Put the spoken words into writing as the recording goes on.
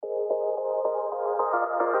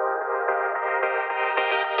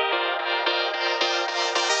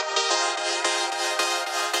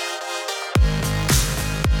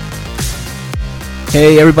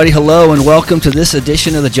Hey everybody, hello and welcome to this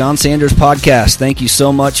edition of the John Sanders Podcast. Thank you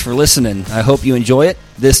so much for listening. I hope you enjoy it.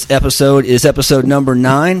 This episode is episode number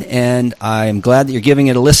 9, and I'm glad that you're giving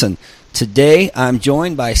it a listen. Today, I'm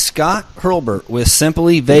joined by Scott Hurlburt with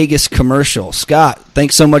Simply Vegas Commercial. Scott,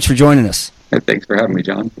 thanks so much for joining us. Hey, thanks for having me,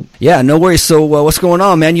 John. Yeah, no worries. So what's going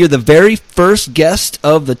on, man? You're the very first guest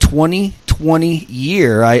of the 2020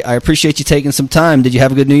 year. I appreciate you taking some time. Did you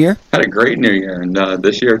have a good New Year? Had a great New Year, and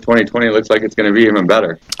this year, 2020, looks like it's going to be even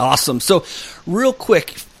better. Awesome. So real quick,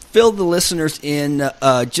 fill the listeners in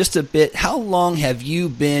just a bit. How long have you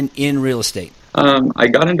been in real estate? I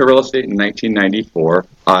got into real estate in 1994.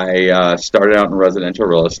 I started out in residential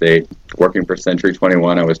real estate, working for Century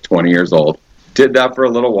 21. I was 20 years old. Did that for a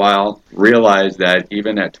little while, realized that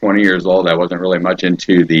even at 20 years old, I wasn't really much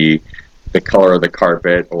into the color of the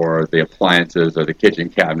carpet or the appliances or the kitchen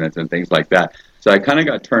cabinets and things like that. So I kind of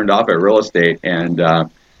got turned off at real estate, and at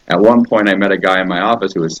one point I met a guy in my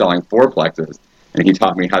office who was selling fourplexes, and he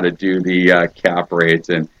taught me how to do the cap rates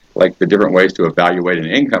and like the different ways to evaluate an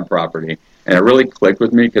income property. And it really clicked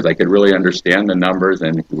with me because I could really understand the numbers,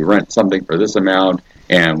 and we rent something for this amount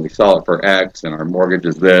and we sell it for X and our mortgage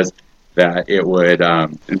is this. That it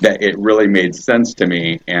really made sense to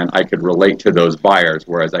me, and I could relate to those buyers.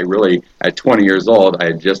 Whereas at 20 years old, I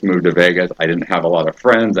had just moved to Vegas. I didn't have a lot of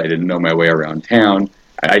friends. I didn't know my way around town.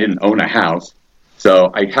 I didn't own a house.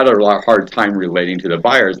 So I had a hard time relating to the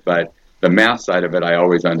buyers, but the math side of it, I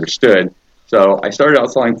always understood. So I started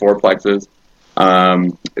out selling fourplexes,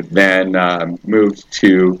 then moved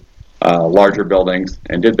to larger buildings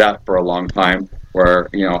and did that for a long time, where,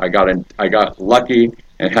 you know, I got lucky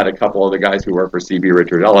and had a couple of the guys who work for CB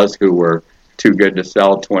Richard Ellis who were too good to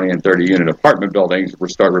sell 20 and 30 unit apartment buildings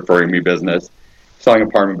start referring me business, selling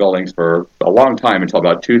apartment buildings for a long time until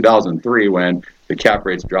about 2003 when the cap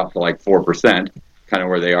rates dropped to like 4%, kind of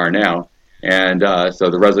where they are now. And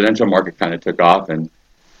so the residential market kind of took off, and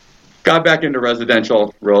got back into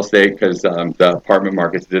residential real estate because the apartment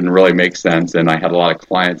markets didn't really make sense, and I had a lot of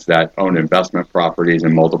clients that owned investment properties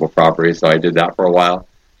and multiple properties, so I did that for a while.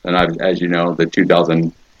 And as you know, the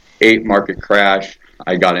 2008 market crash,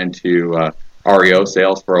 I got into REO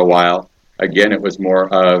sales for a while. Again, it was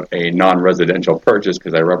more of a non-residential purchase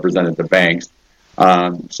because I represented the banks.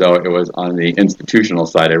 So it was on the institutional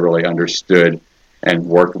side. I really understood and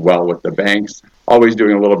worked well with the banks. Always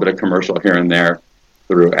doing a little bit of commercial here and there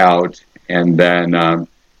throughout. And then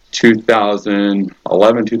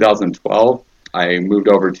 2011, 2012, I moved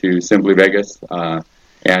over to Simply Vegas.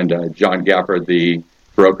 And John Gafford, the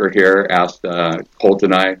broker here, asked Colt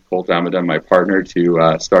Amadon, my partner,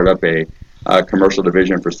 to start up a commercial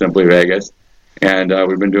division for Simply Vegas, and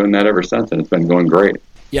we've been doing that ever since, and it's been going great.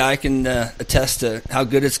 Yeah, I can attest to how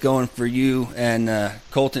good it's going for you and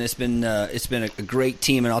Colton. It's been a great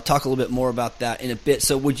team, and I'll talk a little bit more about that in a bit.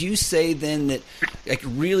 So, would you say then that, like,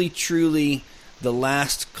 really truly, the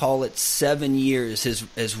last, call it 7 years,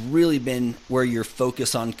 has really been where your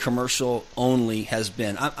focus on commercial only has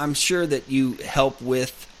been? I'm sure that you help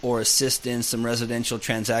with or assist in some residential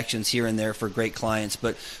transactions here and there for great clients,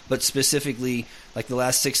 but specifically, like the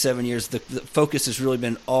last 6-7 years, the focus has really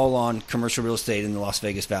been all on commercial real estate in the Las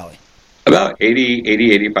Vegas Valley. About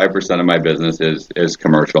 85% of my business is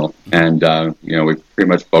commercial, and we pretty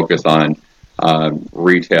much focus on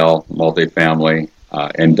retail, multifamily,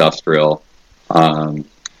 industrial,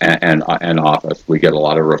 and office. We get a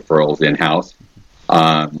lot of referrals in-house.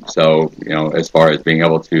 So, as far as being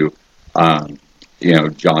able to,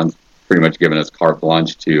 John's pretty much given us carte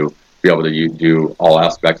blanche to be able to do all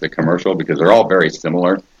aspects of commercial because they're all very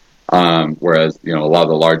similar. Whereas, a lot of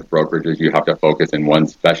the large brokerages, you have to focus in one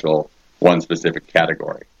specific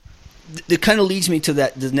category. That kind of leads me to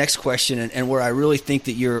the next question, and where I really think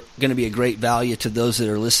that you're going to be a great value to those that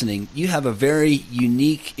are listening. You have a very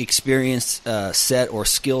unique experience set or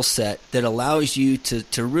skill set that allows you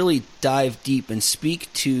to really dive deep and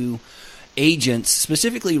speak to agents,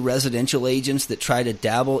 specifically residential agents that try to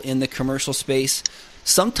dabble in the commercial space,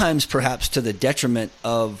 sometimes perhaps to the detriment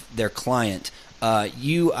of their client.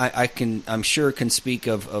 I'm sure can speak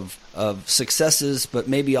of successes, but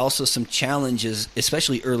maybe also some challenges,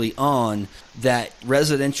 especially early on, that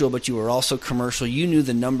residential, but you were also commercial. You knew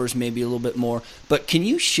the numbers maybe a little bit more, but can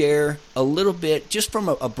you share a little bit, just from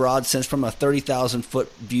a broad sense, from a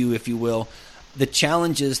 30,000-foot view, if you will, the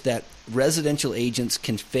challenges that residential agents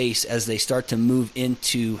can face as they start to move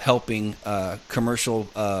into helping commercial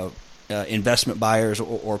investment buyers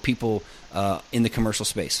or people in the commercial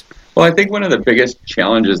space? Well, I think one of the biggest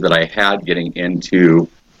challenges that I had getting into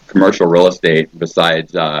commercial real estate,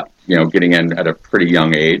 besides getting in at a pretty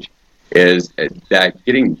young age, is that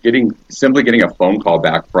simply getting a phone call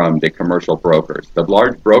back from the commercial brokers. The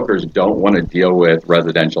large brokers don't want to deal with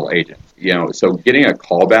residential agents, so getting a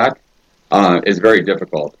call back is very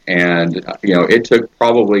difficult. And it took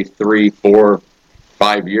probably 3, 4,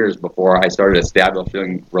 5 years before I started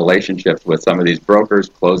establishing relationships with some of these brokers,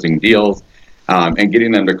 closing deals, and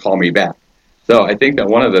getting them to call me back. So I think that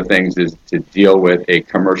one of the things is to deal with a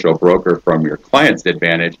commercial broker from your client's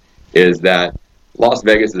advantage is that Las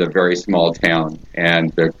Vegas is a very small town,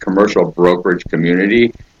 and the commercial brokerage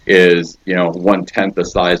community is, 1/10 the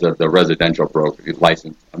size of the residential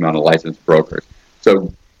amount of licensed brokers.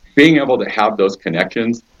 So being able to have those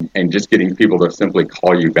connections and just getting people to simply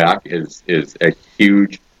call you back was a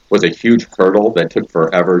huge hurdle that took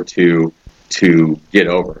forever to get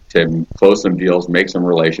over, to close some deals, make some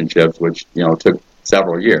relationships, which, took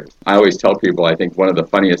several years. I always tell people, I think one of the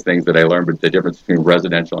funniest things that I learned with the difference between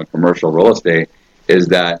residential and commercial real estate is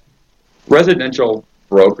that residential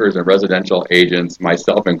brokers and residential agents,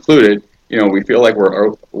 myself included, we feel like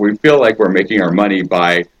we're making our money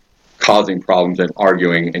by causing problems and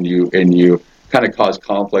arguing, and you kind of cause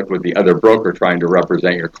conflict with the other broker trying to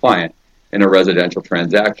represent your client in a residential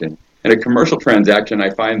transaction. In a commercial transaction,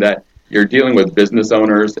 I find that you're dealing with business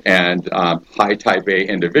owners and high type A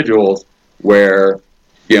individuals where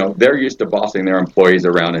they're used to bossing their employees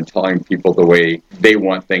around and telling people the way they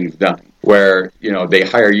want things done. Where they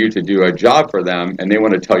hire you to do a job for them and they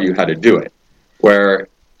want to tell you how to do it. Where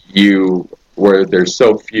there's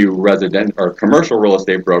so few resident or commercial real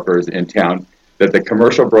estate brokers in town that the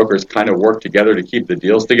commercial brokers kind of work together to keep the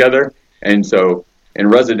deals together. And so in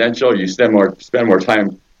residential, you spend more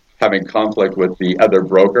time having conflict with the other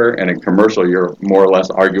broker, and in commercial, you're more or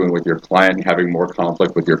less arguing with your client and having more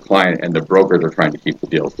conflict with your client, and the brokers are trying to keep the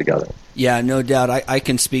deals together. Yeah, no doubt. I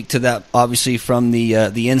can speak to that, obviously, from the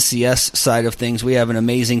NCS side of things. We have an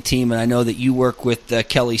amazing team, and I know that you work with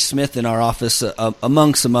Kelly Smith in our office,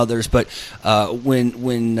 among some others, but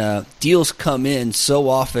when deals come in, so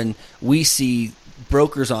often we see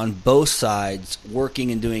brokers on both sides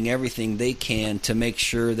working and doing everything they can to make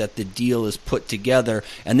sure that the deal is put together.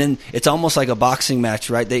 And then it's almost like a boxing match,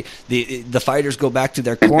 right? The fighters go back to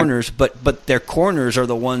their corners, but their corners are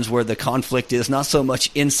the ones where the conflict is, not so much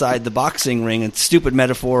inside the boxing ring. It's a stupid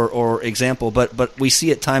metaphor or example, but we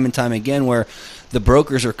see it time and time again where the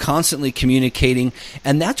brokers are constantly communicating.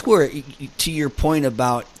 And that's where, to your point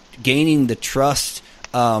about gaining the trust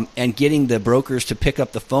and getting the brokers to pick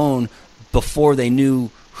up the phone before they knew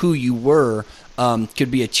who you were, could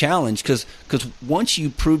be a challenge because once you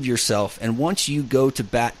prove yourself and once you go to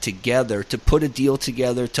bat together to put a deal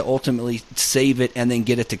together to ultimately save it and then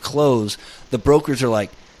get it to close, the brokers are like,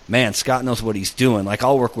 man, Scott knows what he's doing. Like,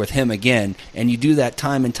 I'll work with him again. And you do that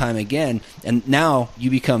time and time again, and now you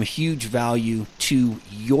become huge value to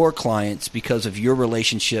your clients because of your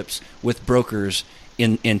relationships with brokers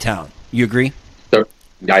in town. You agree?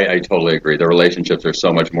 I totally agree. The relationships are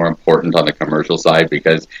so much more important on the commercial side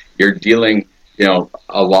because you're dealing,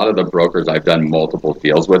 a lot of the brokers I've done multiple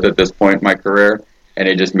deals with at this point in my career, and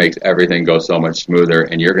it just makes everything go so much smoother,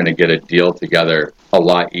 and you're going to get a deal together a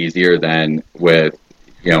lot easier than with,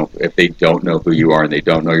 if they don't know who you are and they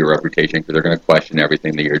don't know your reputation because they're going to question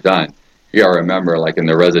everything that you're done. You got to remember, like in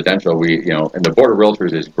the residential, and the Board of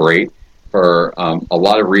Realtors is great for a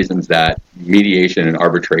lot of reasons. That mediation and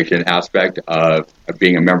arbitration aspect of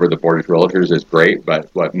being a member of the Board of Realtors is great, but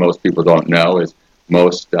what most people don't know is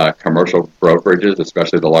most commercial brokerages,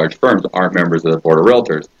 especially the large firms, aren't members of the Board of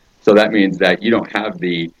Realtors. So that means that you don't have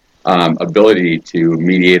the ability to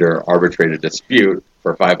mediate or arbitrate a dispute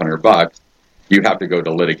for $500. You have to go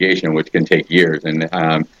to litigation, which can take years. And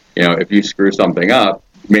if you screw something up,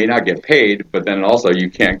 you may not get paid, but then also you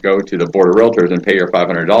can't go to the Board of Realtors and pay your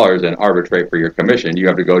 $500 and arbitrate for your commission. You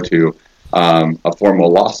have to go to a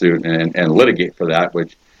formal lawsuit and litigate for that,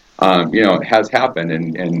 which has happened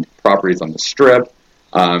in properties on the Strip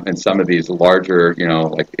and some of these larger,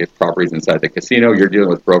 like if properties inside the casino. You're dealing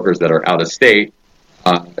with brokers that are out of state,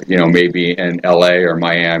 maybe in LA or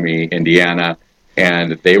Miami, Indiana,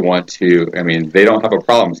 and they want to. They don't have a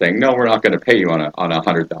problem saying no, we're not going to pay you on a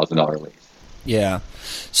 $100,000 lease. Yeah.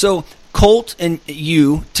 So Colt and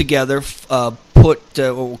you together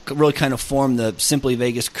really kind of form the Simply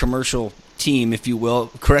Vegas commercial team, if you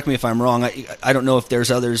will. Correct me if I'm wrong. I don't know if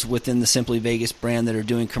there's others within the Simply Vegas brand that are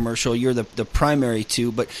doing commercial. You're the primary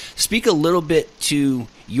two, but speak a little bit to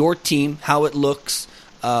your team, how it looks,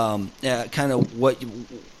 kind of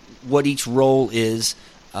what each role is,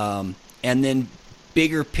 and then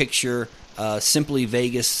bigger picture, Simply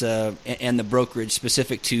Vegas and the brokerage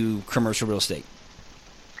specific to commercial real estate.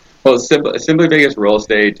 Well, Simply Vegas Real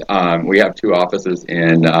Estate, we have two offices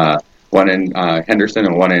in one in Henderson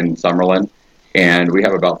and one in Summerlin, and we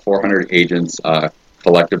have about 400 agents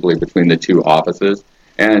collectively between the two offices.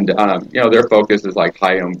 And their focus is like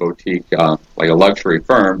high-end boutique, like a luxury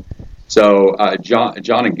firm. So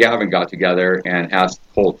John and Gavin got together and asked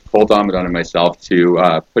Colt Amadon and myself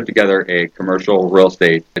to put together a commercial real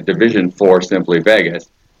estate division for Simply Vegas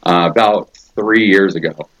about 3 years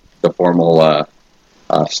ago, the formal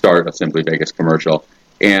start of Simply Vegas Commercial.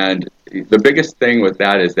 And the biggest thing with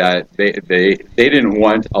that is that they didn't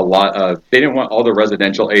want all the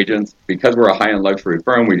residential agents, because we're a high-end luxury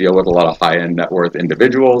firm. We deal with a lot of high-end net worth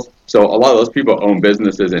individuals. So a lot of those people own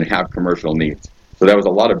businesses and have commercial needs. So that was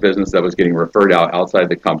a lot of business that was getting referred out outside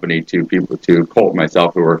the company to people, to Colt and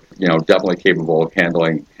myself, who were definitely capable of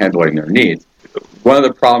handling their needs. One of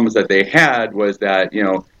the problems that they had was that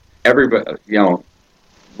everybody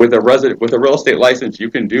with a real estate license,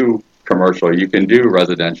 you can do commercial, you can do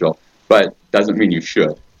residential, but doesn't mean you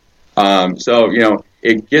should.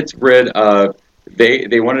 It gets rid of.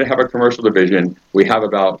 They wanted to have a commercial division. We have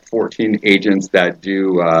about 14 agents that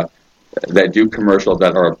do commercial,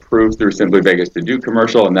 that are approved through Simply Vegas to do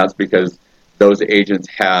commercial, and that's because those agents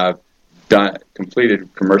have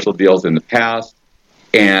completed commercial deals in the past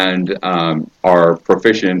and are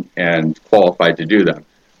proficient and qualified to do them.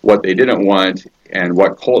 What they didn't want, and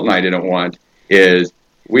what Colt and I didn't want, is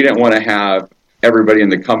we didn't want to have everybody in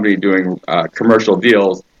the company doing commercial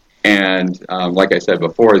deals. And like I said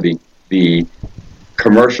before, the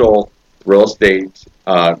commercial real estate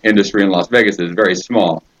industry in Las Vegas is very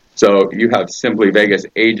small. So you have Simply Vegas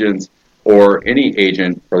agents, or any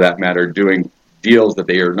agent for that matter, doing deals that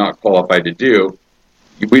they are not qualified to do.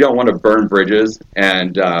 We don't want to burn bridges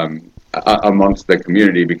and amongst the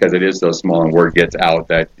community, because it is so small and word gets out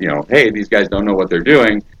that, hey, these guys don't know what they're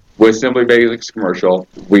doing. With Simply Vegas Commercial,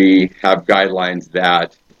 we have guidelines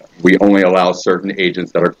that we only allow certain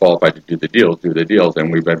agents that are qualified to do the deals,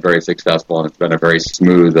 and we've been very successful, and it's been a very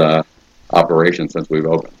smooth operation since we've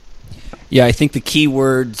opened. Yeah, I think the key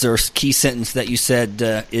words or key sentence that you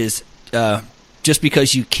said is just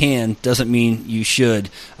because you can doesn't mean you should.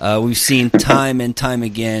 We've seen time and time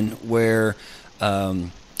again where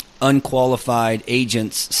unqualified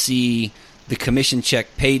agents see the commission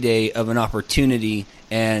check payday of an opportunity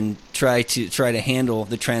and try to handle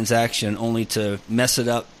the transaction, only to mess it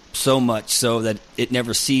up so much so that it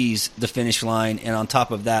never sees the finish line, and on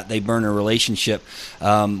top of that, they burn a relationship.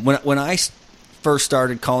 When I first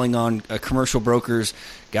started calling on commercial brokers,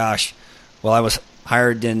 I was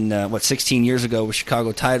hired in 16 years ago with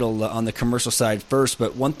Chicago Title on the commercial side first.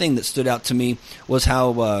 But one thing that stood out to me was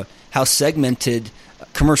how segmented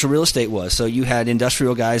commercial real estate was. So you had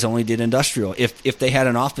industrial guys only did industrial. If they had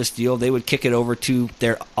an office deal, they would kick it over to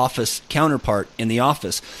their office counterpart in the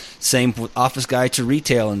office. Same with office guy to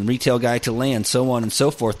retail and retail guy to land, so on and so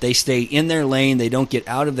forth. They stay in their lane. They don't get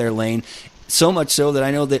out of their lane. So much so that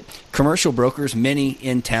I know that commercial brokers, many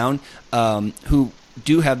in town, who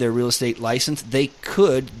do have their real estate license, they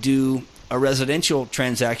could do a residential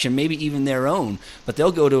transaction, maybe even their own, but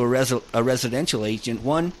they'll go to a residential agent.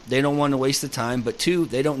 One, they don't want to waste the time, but two,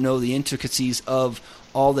 they don't know the intricacies of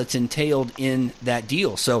all that's entailed in that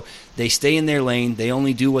deal. So they stay in their lane, they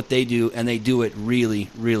only do what they do, and they do it really,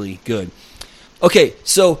 really good. Okay,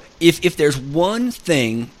 so if there's one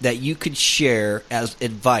thing that you could share as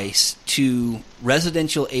advice to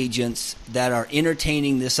residential agents that are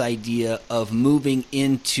entertaining this idea of moving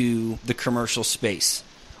into the commercial space,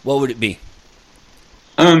 what would it be?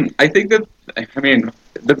 I think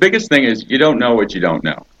the biggest thing is you don't know what you don't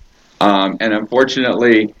know. And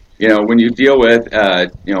unfortunately, when you deal with, an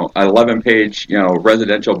 11-page,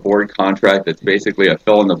 residential board contract that's basically a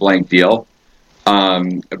fill-in-the-blank deal,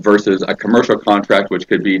 versus a commercial contract, which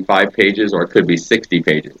could be 5 pages or it could be 60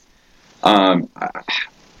 pages.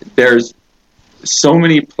 There's so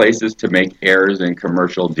many places to make errors in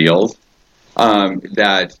commercial deals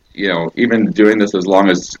that, even doing this as long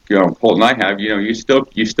as, Colt and I have, you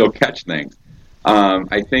still catch things.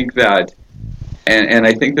 I think that, and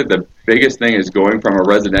I think that the biggest thing is going from a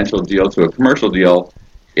residential deal to a commercial deal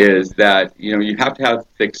is that, you have to have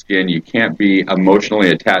thick skin. You can't be emotionally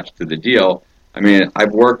attached to the deal. I mean,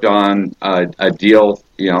 I've worked on a deal,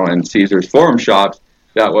 in Caesars Forum Shops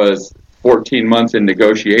that was 14 months in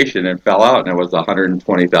negotiation and fell out, and it was a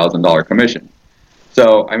 $120,000 commission.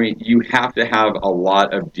 So, I mean, you have to have a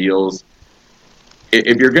lot of deals.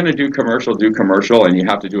 If you're going to do commercial, and you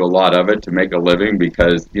have to do a lot of it to make a living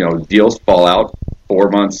because, deals fall out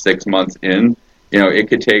 4 months, 6 months in. It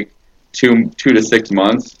could take 2 to 6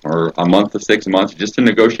 months or a month to 6 months just to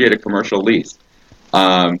negotiate a commercial lease.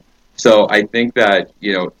 So I think that,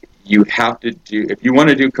 you have to do, if you want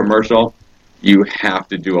to do commercial, you have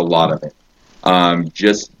to do a lot of it. Or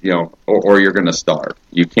you're going to starve.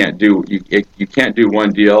 You can't do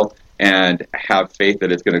one deal and have faith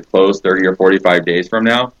that it's going to close 30 or 45 days from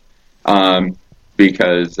now,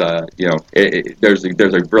 because there's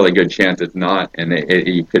a really good chance it's not, and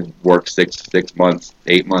you could work 6 months,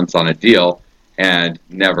 8 months on a deal and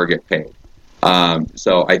never get paid.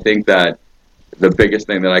 So I think that the biggest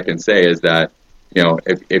thing that I can say is that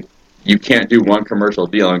if you can't do one commercial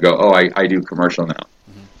deal and go, oh, I do commercial now.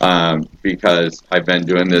 Because I've been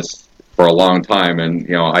doing this for a long time,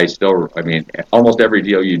 and almost every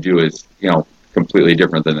deal you do is completely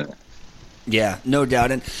different than that. Yeah, no doubt.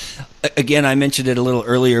 And again, I mentioned it a little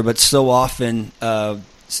earlier, but so often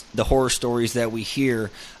the horror stories that we hear,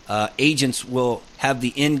 agents will have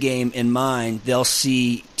the end game in mind. They'll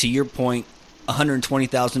see, to your point,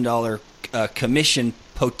 $120,000 commission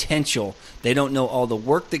potential. They don't know all the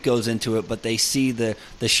work that goes into it, but they see the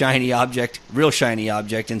shiny object, real shiny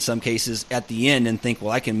object in some cases, at the end and think,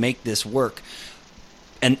 well, I can make this work.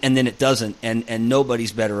 And then it doesn't, and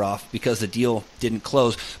nobody's better off because the deal didn't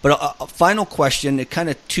close. But a final question, it kind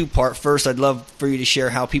of two-part. First, I'd love for you to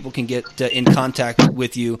share how people can get in contact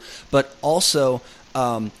with you, but also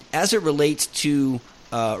as it relates to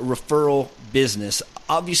referral business,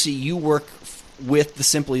 obviously you work with the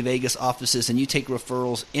Simply Vegas offices and you take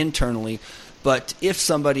referrals internally, but if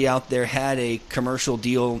somebody out there had a commercial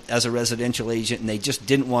deal as a residential agent and they just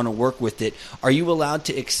didn't want to work with it, are you allowed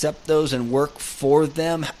to accept those and work for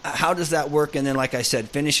them? How does that work? And then, like I said,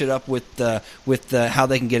 finish it up with how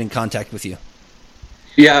they can get in contact with you.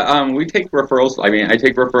 Yeah, we take referrals. I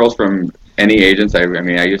take referrals from any agents. I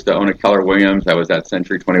used to own a Keller Williams. I was at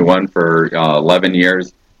Century 21 for 11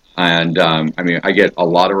 years. And, I get a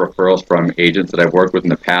lot of referrals from agents that I've worked with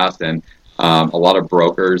in the past, and a lot of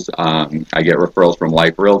brokers. I get referrals from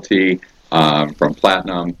Life Realty, from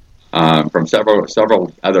Platinum, from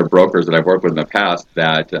several other brokers that I've worked with in the past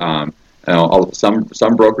that, some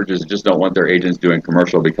brokerages just don't want their agents doing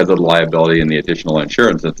commercial because of the liability and the additional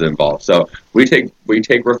insurance that's involved. So we take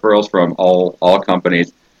referrals from all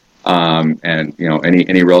companies, and,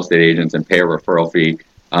 any real estate agents, and pay a referral fee.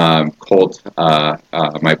 Colt,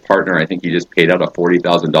 my partner, I think he just paid out a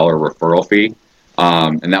 $40,000 referral fee.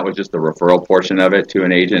 And that was just the referral portion of it to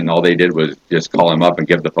an agent. And all they did was just call him up and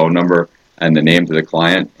give the phone number and the name to the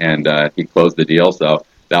client. And, he closed the deal. So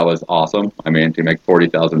that was awesome. To make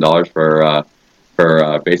 $40,000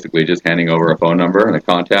 for basically just handing over a phone number and a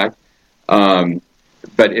contact.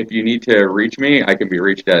 But if you need to reach me, I can be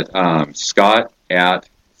reached at, Scott at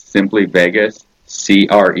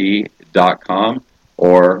simplyvegascre.com.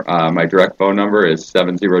 Or my direct phone number is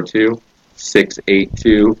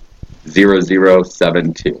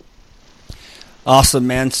 702-682-0072. Awesome,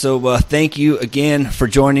 man. So thank you again for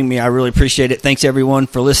joining me. I really appreciate it. Thanks, everyone,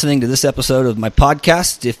 for listening to this episode of my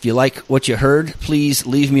podcast. If you like what you heard, please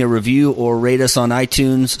leave me a review or rate us on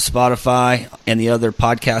iTunes, Spotify, and the other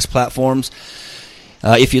podcast platforms.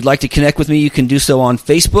 If you'd like to connect with me, you can do so on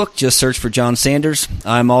Facebook. Just search for John Sanders.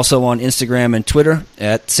 I'm also on Instagram and Twitter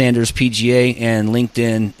at SandersPGA, and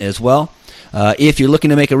LinkedIn as well. If you're looking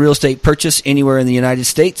to make a real estate purchase anywhere in the United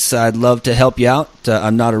States, I'd love to help you out.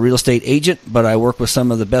 I'm not a real estate agent, but I work with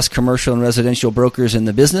some of the best commercial and residential brokers in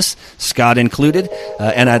the business, Scott included,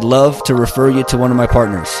 and I'd love to refer you to one of my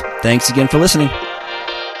partners. Thanks again for listening.